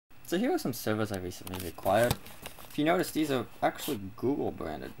So here are some servers I recently acquired. If you notice, these are actually Google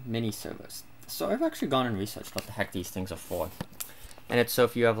branded mini servers. So I've actually gone and researched what the heck these things are for. And it's so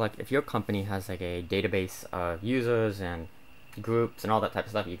if you have if your company has like a database of users and groups and all that type of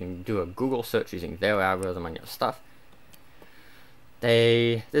stuff, you can do a Google search using their algorithm on your stuff.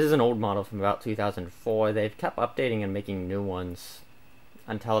 This is an old model from about 2004. They've kept updating and making new ones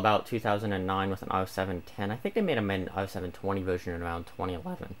until about 2009 with an R710. I think they made a R720 version in around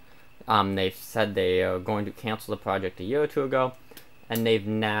 2011. They've said they are going to cancel the project a year or two ago, and they've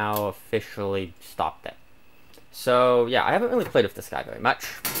now officially stopped it. So yeah, I haven't really played with this guy very much.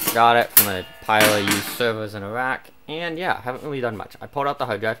 Got it from a pile of used servers in Iraq, and yeah, haven't really done much. I pulled out the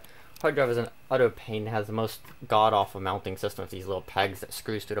hard drive. Hard drive is an utter pain. It has the most god-awful mounting system with these little pegs that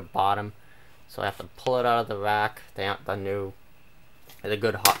screws to the bottom. So I have to pull it out of the rack. They aren't the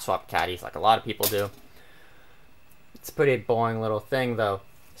good hot swap caddies like a lot of people do. It's a pretty boring little thing though.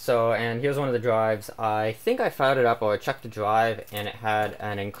 So, and here's one of the drives. I think I fired it up or I checked the drive and it had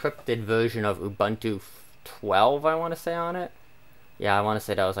an encrypted version of Ubuntu 12, I want to say, on it. Yeah, I want to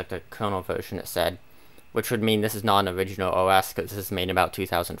say that was like the kernel version it said. Which would mean this is not an original OS because this is made in about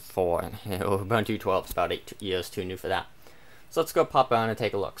 2004. And Ubuntu 12 is about 8 years too new for that. So let's go pop around and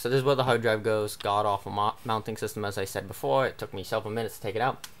take a look. So this is where the hard drive goes. God-awful mounting system, as I said before. It took me several minutes to take it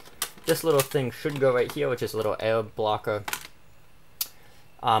out. This little thing should go right here, which is a little air blocker.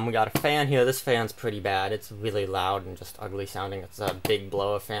 We got a fan here. This fan's pretty bad. It's really loud and just ugly sounding. It's a big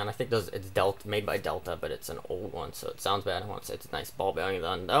blower fan. I think it's made by Delta, but it's an old one, so it sounds bad. I want to say it's a nice ball bearing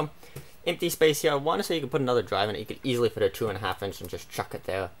though. Empty space here. I want to say you could put another drive in it. You could easily fit a 2.5 inch and just chuck it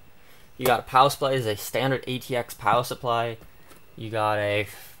there. You got a power supply. It's a standard ATX power supply. You got it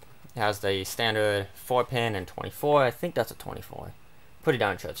has the standard 4-pin and 24. I think that's a 24. Pretty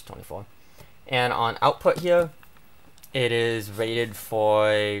darn sure it's 24. And on output here, it is rated for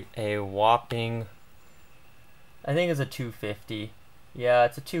a whopping, I think it's a 250. Yeah,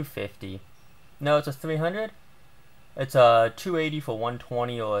 it's a 250. No, it's a 300. It's a 280 for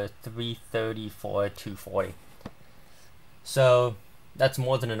 120 or a 330 for 240. So that's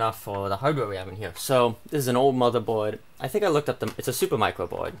more than enough for the hardware we have in here. So this is an old motherboard. I think I looked up it's a super micro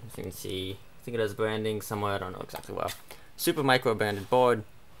board. As you can see, I think it has branding somewhere. I don't know exactly where. Super micro branded board.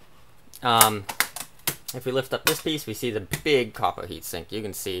 If we lift up this piece, we see the big copper heatsink. You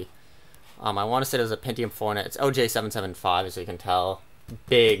can see, I want to say there's a Pentium 4 in it. It's OJ775, as you can tell.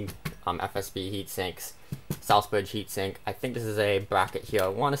 Big FSB heatsinks. Southbridge heatsink. I think this is a bracket here. I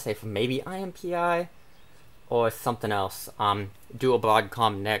want to say from maybe IMPI or something else. Dual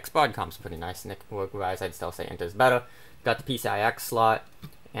Broadcom NICs. Broadcom's pretty nice. NIC work-wise, I'd still say Intel's better. Got the PCIX slot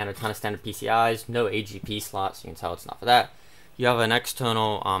and a ton of standard PCIs. No AGP slots. You can tell it's not for that. You have an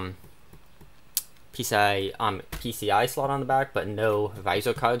external PCI slot on the back, but no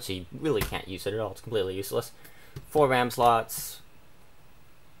visor card, so you really can't use it at all. It's completely useless. 4 RAM slots.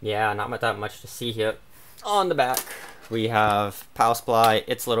 Yeah, not that much to see here. On the back, we have power supply,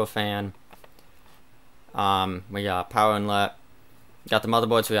 its little fan. We got power inlet. We got the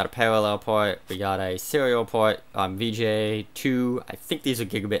motherboard, so we got a parallel port. We got a serial port, VGA2. I think these are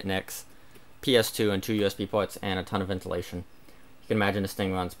gigabit NICs. PS2 and 2 USB ports, and a ton of ventilation. You can imagine this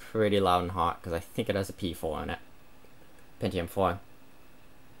thing runs pretty loud and hot because I think it has a P4 in it. Pentium 4.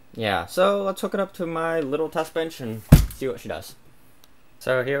 Yeah, so let's hook it up to my little test bench and see what she does.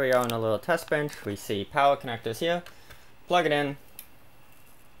 So here we are on a little test bench. We see power connectors here. Plug it in.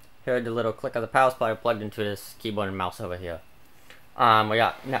 Heard the little click of the power supply plugged into this keyboard and mouse over here. We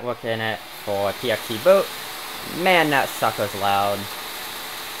got network in it for TXT boot. Man, that sucker's loud.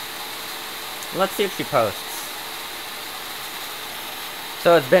 Let's see if she posts.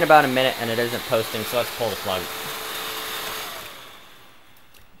 So it's been about a minute and it isn't posting, so let's pull the plug.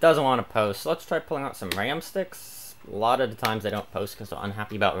 Doesn't want to post. Let's try pulling out some RAM sticks. A lot of the times they don't post because they're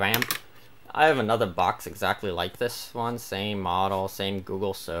unhappy about RAM. I have another box exactly like this one. Same model, same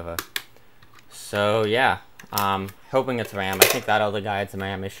Google server. So yeah, hoping it's RAM. I think that other guy had some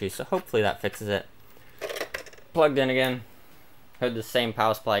RAM issues, so hopefully that fixes it. Plugged in again. Heard the same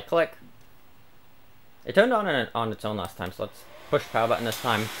power supply click. It turned on its own last time, so let's push the power button this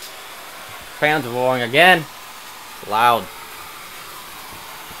time. Fans roaring again. It's loud.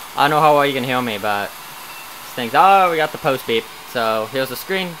 I don't know how well you can hear me, but this thing's, oh, we got the post beep. So here's the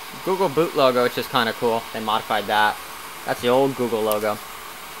screen. Google boot logo, which is kind of cool. They modified that. That's the old Google logo.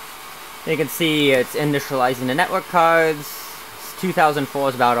 You can see it's initializing the network cards. 2004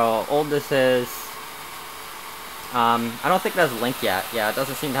 is about how old this is. I don't think it has a link yet. Yeah, it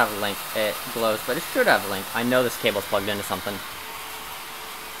doesn't seem to have a link. It glows, but it should have a link. I know this cable's plugged into something.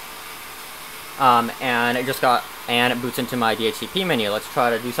 and it boots into my DHCP menu. Let's try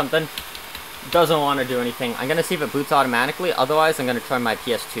to do something. Doesn't want to do anything. I'm gonna see if it boots automatically. Otherwise, I'm gonna try my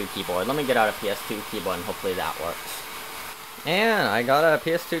PS2 keyboard. Let me get out a PS2 keyboard and hopefully that works. And I got a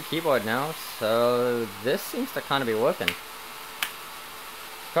PS2 keyboard now, so this seems to kind of be working.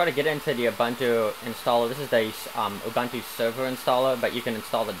 Try to get into the Ubuntu installer. This is the Ubuntu server installer, but you can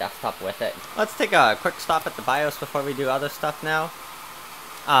install the desktop with it. Let's take a quick stop at the BIOS before we do other stuff now.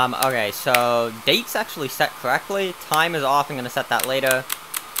 Okay, so date's actually set correctly. Time is off. I'm gonna set that later.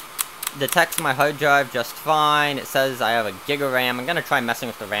 Detects my hard drive just fine. It says I have a gig of RAM. I'm gonna try messing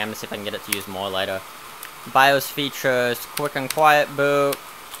with the RAM to see if I can get it to use more later. BIOS features, quick and quiet boot.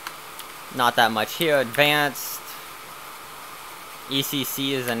 Not that much here. Advanced.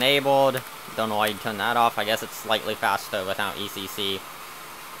 ECC is enabled. Don't know why you turn that off. I guess it's slightly faster without ECC.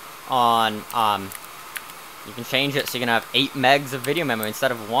 On, you can change it so you can have 8 megs of video memory instead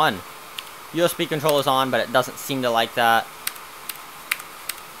of 1. USB controller's on, but it doesn't seem to like that.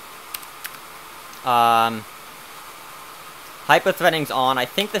 Hyperthreading's on. I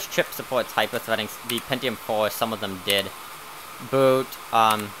think this chip supports hyperthreading. The Pentium 4, some of them did. Boot,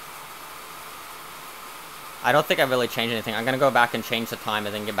 I don't think I really changed anything. I'm gonna go back and change the time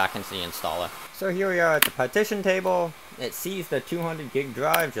and then get back into the installer. So here we are at the partition table. It sees the 200 gig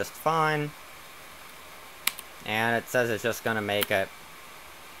drive just fine. And it says it's just gonna make it.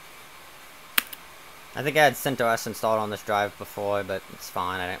 I think I had CentOS installed on this drive before, but it's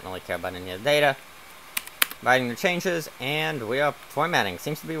fine. I didn't really care about any of the data. Writing the changes, and we are formatting.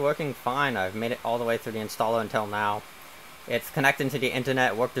 Seems to be working fine. I've made it all the way through the installer until now. It's connecting to the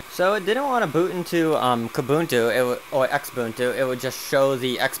internet. So it didn't want to boot into Kubuntu or Xbuntu. It would just show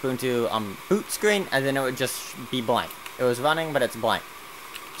the Xbuntu boot screen, and then it would just be blank. It was running, but it's blank.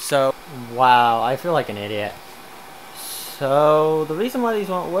 So, wow, I feel like an idiot. So, the reason why these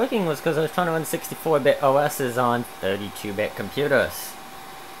weren't working was because I was trying to run 64-bit OSs on 32-bit computers.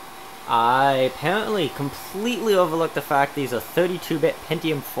 I apparently completely overlooked the fact these are 32-bit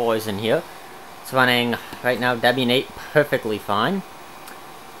Pentium 4s in here. It's running, right now, Debian 8 perfectly fine.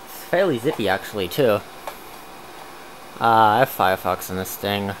 It's fairly zippy, actually, too. I have Firefox in this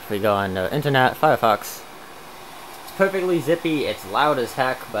thing. If we go on the internet, Firefox. It's perfectly zippy, it's loud as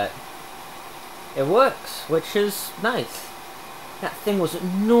heck, but it works, which is nice. That thing was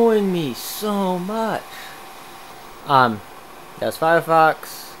annoying me so much. There's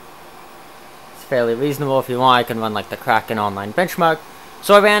Firefox. It's fairly reasonable. If you want, I can run like the Kraken online benchmark.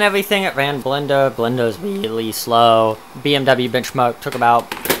 So I ran everything. It ran Blender. Blender's really slow. BMW benchmark took about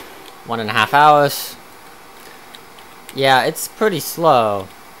 1.5 hours. Yeah, it's pretty slow.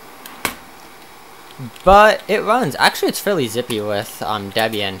 But it runs. Actually, it's fairly zippy with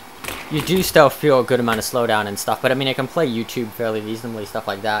Debian. You do still feel a good amount of slowdown and stuff, but I mean, I can play YouTube fairly reasonably, stuff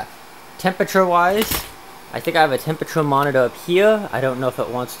like that. Temperature-wise, I think I have a temperature monitor up here. I don't know if it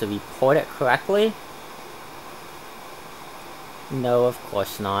wants to report it correctly. No, of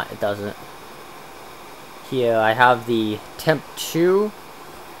course not. It doesn't. Here, I have the temp 2.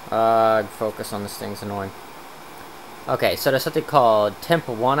 Focus on this thing's annoying. Okay, so there's something called temp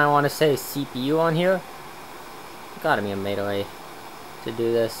 1, I want to say, CPU on here. Gotta be a made way to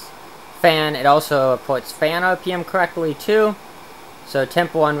do this. Fan, it also reports fan RPM correctly too. So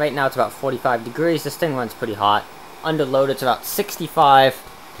temp 1 right now it's about 45 degrees. This thing runs pretty hot. Under load it's about 65.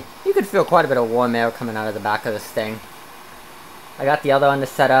 You could feel quite a bit of warm air coming out of the back of this thing. I got the other one to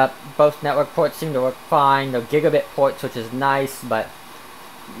set up. Both network ports seem to work fine. They're gigabit ports, which is nice, but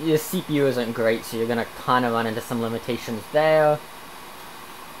your CPU isn't great, so you're gonna kind of run into some limitations there.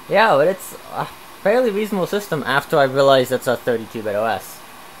 Yeah, but it's a fairly reasonable system after I realized it's a 32-bit OS.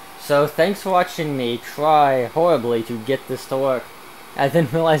 So thanks for watching me try horribly to get this to work, and then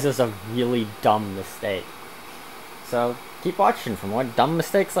realize it's a really dumb mistake. So keep watching for more dumb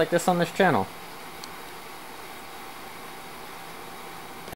mistakes like this on this channel.